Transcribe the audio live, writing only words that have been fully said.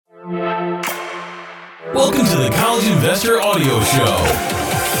Welcome to the College Investor Audio Show,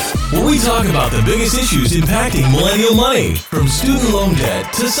 where we talk about the biggest issues impacting millennial money, from student loan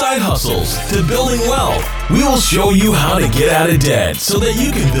debt to side hustles to building wealth. We will show you how to get out of debt so that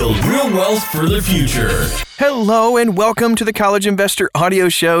you can build real wealth for the future. Hello and welcome to the College Investor Audio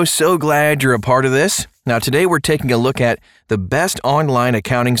Show. So glad you're a part of this. Now today we're taking a look at the best online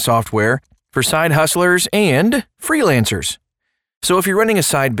accounting software for side hustlers and freelancers. So if you're running a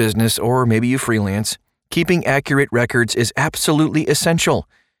side business or maybe you freelance, keeping accurate records is absolutely essential.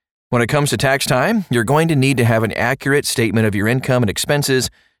 When it comes to tax time, you're going to need to have an accurate statement of your income and expenses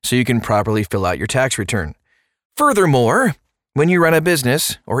so you can properly fill out your tax return. Furthermore, when you run a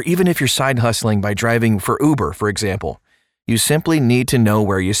business, or even if you're side hustling by driving for Uber, for example, you simply need to know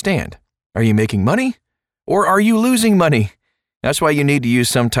where you stand. Are you making money? Or are you losing money? That's why you need to use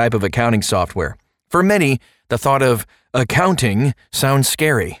some type of accounting software. For many, the thought of accounting sounds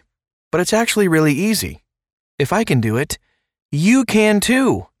scary, but it's actually really easy. If I can do it, you can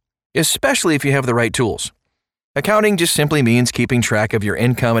too, especially if you have the right tools. Accounting just simply means keeping track of your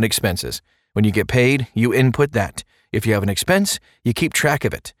income and expenses. When you get paid, you input that. If you have an expense, you keep track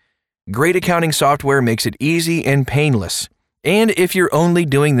of it. Great accounting software makes it easy and painless. And if you're only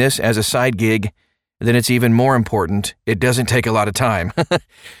doing this as a side gig, then it's even more important. It doesn't take a lot of time.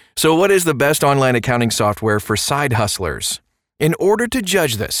 So what is the best online accounting software for side hustlers? In order to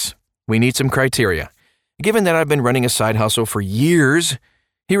judge this, we need some criteria. Given that I've been running a side hustle for years,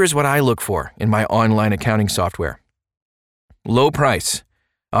 here is what I look for in my online accounting software. Low price.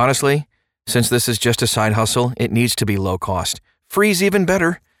 Honestly, since this is just a side hustle, it needs to be low cost. Free's even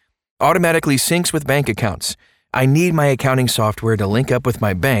better. Automatically syncs with bank accounts. I need my accounting software to link up with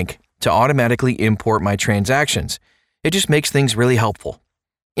my bank to automatically import my transactions. It just makes things really helpful.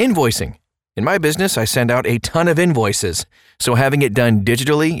 Invoicing. In my business, I send out a ton of invoices, so having it done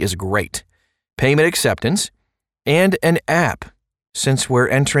digitally is great. Payment acceptance, and an app, since we're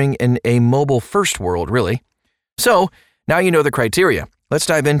entering in a mobile-first world, really. So, now you know the criteria. Let's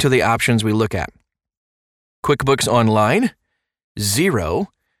dive into the options we look at. QuickBooks Online, Xero,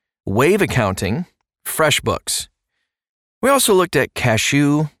 Wave Accounting, FreshBooks. We also looked at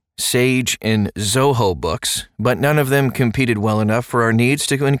Cashew, Sage, and Zoho Books, but none of them competed well enough for our needs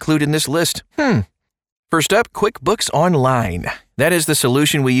to include in this list. First up, QuickBooks Online. That is the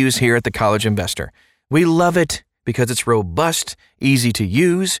solution we use here at the College Investor. We love it because it's robust, easy to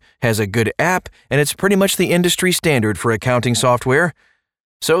use, has a good app, and it's pretty much the industry standard for accounting software.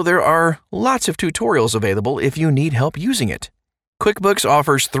 So there are lots of tutorials available if you need help using it. QuickBooks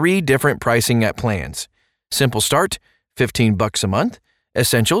offers 3 different pricing plans. Simple Start, $15 a month.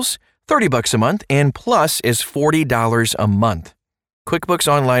 Essentials, $30 a month, and Plus is $40 a month. QuickBooks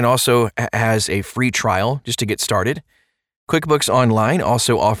Online also has a free trial just to get started. QuickBooks Online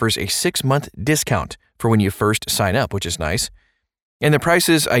also offers a 6-month discount for when you first sign up, which is nice. And the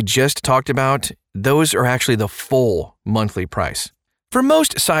prices I just talked about, those are actually the full monthly price. For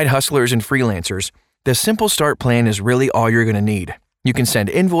most side hustlers and freelancers, the Simple Start plan is really all you're going to need. You can send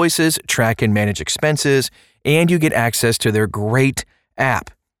invoices, track and manage expenses, and you get access to their great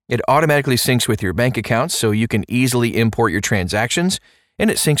app. It automatically syncs with your bank accounts so you can easily import your transactions, and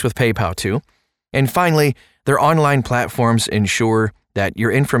it syncs with PayPal too. And finally, their online platforms ensure that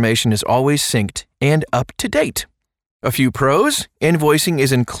your information is always synced and up to date. A few pros: invoicing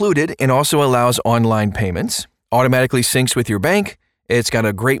is included and also allows online payments, automatically syncs with your bank, it's got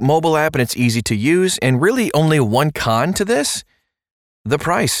a great mobile app and it's easy to use, and really only one con to this: the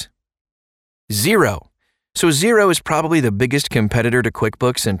price. Xero. So Xero is probably the biggest competitor to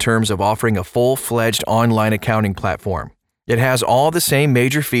QuickBooks in terms of offering a full-fledged online accounting platform. It has all the same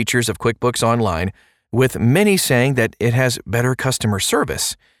major features of QuickBooks Online, with many saying that it has better customer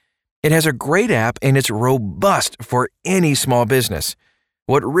service. It has a great app and it's robust for any small business.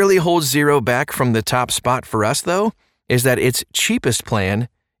 What really holds Xero back from the top spot for us, though, is that its cheapest plan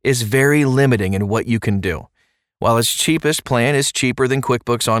is very limiting in what you can do. While its cheapest plan is cheaper than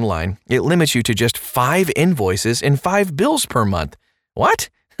QuickBooks Online, it limits you to just 5 invoices and 5 bills per month.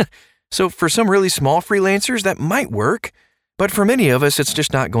 What? So for some really small freelancers, that might work, but for many of us, it's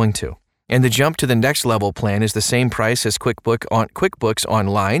just not going to. And the jump to the next level plan is the same price as QuickBooks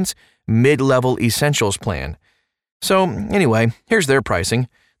Online's mid-level Essentials plan. So anyway, here's their pricing.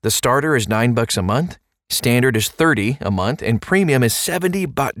 The starter is $9 a month, standard is $30 a month, and premium is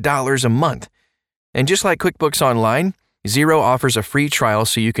 $70 a month. And just like QuickBooks Online, Xero offers a free trial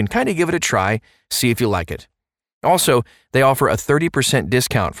so you can kind of give it a try, see if you like it. Also, they offer a 30%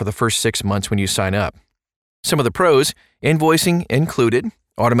 discount for the first 6 months when you sign up. Some of the pros: invoicing included,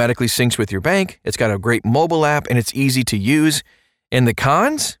 automatically syncs with your bank, it's got a great mobile app, and it's easy to use. And the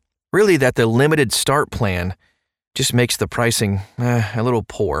cons? Really, that the limited start plan just makes the pricing a little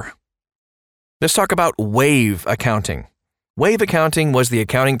poor. Let's talk about Wave Accounting. Wave Accounting was the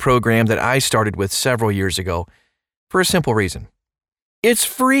accounting program that I started with several years ago for a simple reason. It's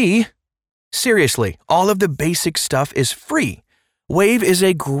free. Seriously, all of the basic stuff is free. Wave is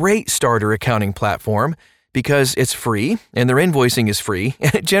a great starter accounting platform because it's free and their invoicing is free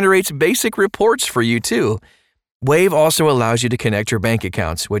and it generates basic reports for you too. Wave also allows you to connect your bank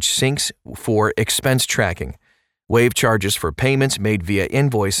accounts, which syncs for expense tracking. Wave charges for payments made via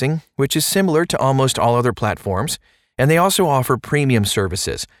invoicing, which is similar to almost all other platforms, and they also offer premium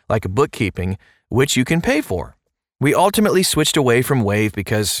services like bookkeeping, which you can pay for. We ultimately switched away from Wave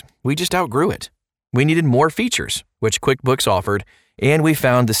because we just outgrew it. We needed more features, which QuickBooks offered, and we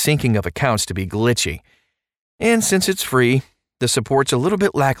found the syncing of accounts to be glitchy. And since it's free, the support's a little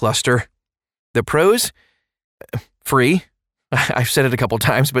bit lackluster. The pros? Free. I've said it a couple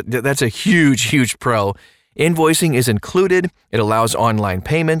times, but that's a huge pro. Invoicing is included, it allows online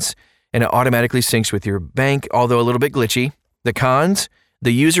payments, and it automatically syncs with your bank, although a little bit glitchy. The cons?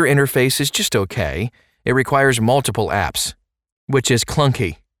 The user interface is just okay. It requires multiple apps, which is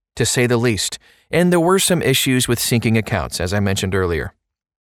clunky, to say the least, and there were some issues with syncing accounts, as I mentioned earlier.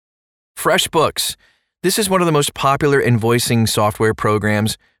 FreshBooks. This is one of the most popular invoicing software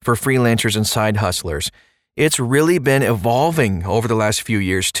programs for freelancers and side hustlers. It's really been evolving over the last few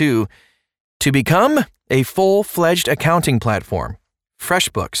years too, to become a full-fledged accounting platform.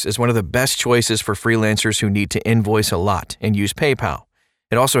 FreshBooks is one of the best choices for freelancers who need to invoice a lot and use PayPal.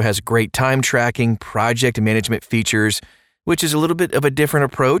 It also has great time tracking, project management features, which is a little bit of a different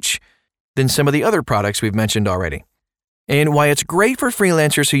approach than some of the other products we've mentioned already. And why it's great for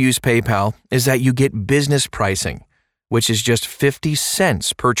freelancers who use PayPal is that you get business pricing, which is just 50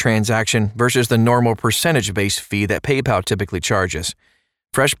 cents per transaction versus the normal percentage-based fee that PayPal typically charges.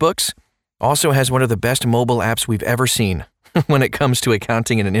 FreshBooks also has one of the best mobile apps we've ever seen when it comes to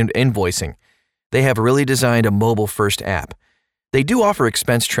accounting and invoicing. They have really designed a mobile-first app. They do offer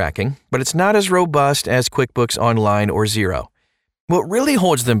expense tracking, but it's not as robust as QuickBooks Online or Xero. What really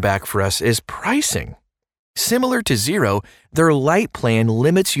holds them back for us is pricing. Similar to Xero, their Lite plan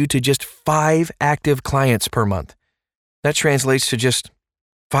limits you to just 5 active clients per month. That translates to just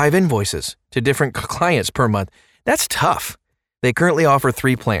 5 invoices to different clients per month. That's tough. They currently offer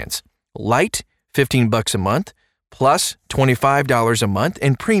 3 plans. Lite, $15 a month, Plus, $25 a month,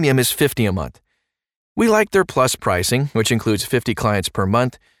 and Premium is $50 a month. We like their Plus pricing, which includes 50 clients per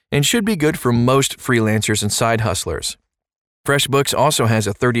month, and should be good for most freelancers and side hustlers. FreshBooks also has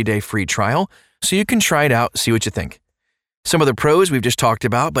a 30-day free trial, so you can try it out, see what you think. Some of the pros we've just talked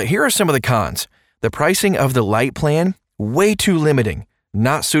about, but here are some of the cons. The pricing of the Lite plan, way too limiting,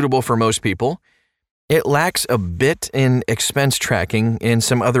 not suitable for most people. It lacks a bit in expense tracking and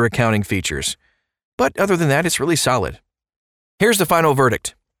some other accounting features. But other than that, it's really solid. Here's the final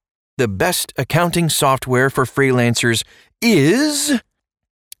verdict. The best accounting software for freelancers is...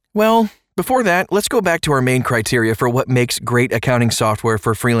 Well, before that, let's go back to our main criteria for what makes great accounting software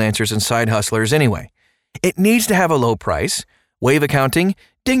for freelancers and side hustlers anyway. It needs to have a low price. Wave Accounting,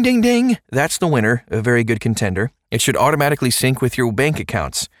 ding, ding, ding, that's the winner, a very good contender. It should automatically sync with your bank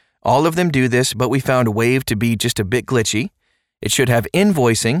accounts. All of them do this, but we found Wave to be just a bit glitchy. It should have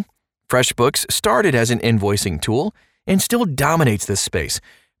invoicing. FreshBooks started as an invoicing tool and still dominates this space,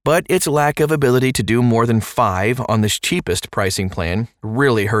 but its lack of ability to do more than 5 on this cheapest pricing plan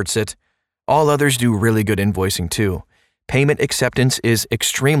really hurts it. All others do really good invoicing too. Payment acceptance is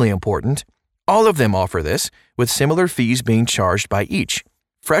extremely important. All of them offer this, with similar fees being charged by each.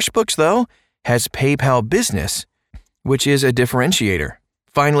 FreshBooks, though, has PayPal Business, which is a differentiator.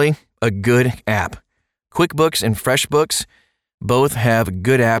 Finally, a good app. QuickBooks and FreshBooks both have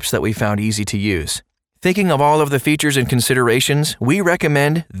good apps that we found easy to use. Thinking of all of the features and considerations, we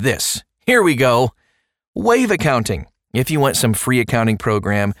recommend this. Here we go. Wave Accounting, if you want some free accounting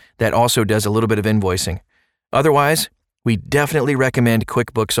program that also does a little bit of invoicing. Otherwise, we definitely recommend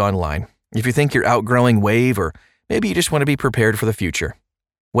QuickBooks Online if you think you're outgrowing Wave or maybe you just want to be prepared for the future.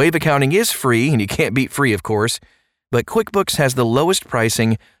 Wave Accounting is free, and you can't beat free, of course, but QuickBooks has the lowest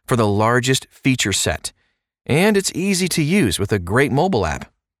pricing for the largest feature set, and it's easy to use with a great mobile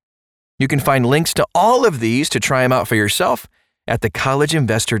app. You can find links to all of these to try them out for yourself at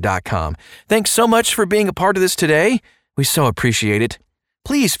thecollegeinvestor.com. Thanks so much for being a part of this today. We so appreciate it.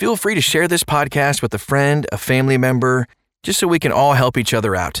 Please feel free to share this podcast with a friend, a family member, just so we can all help each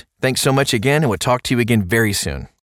other out. Thanks so much again, and we'll talk to you again very soon.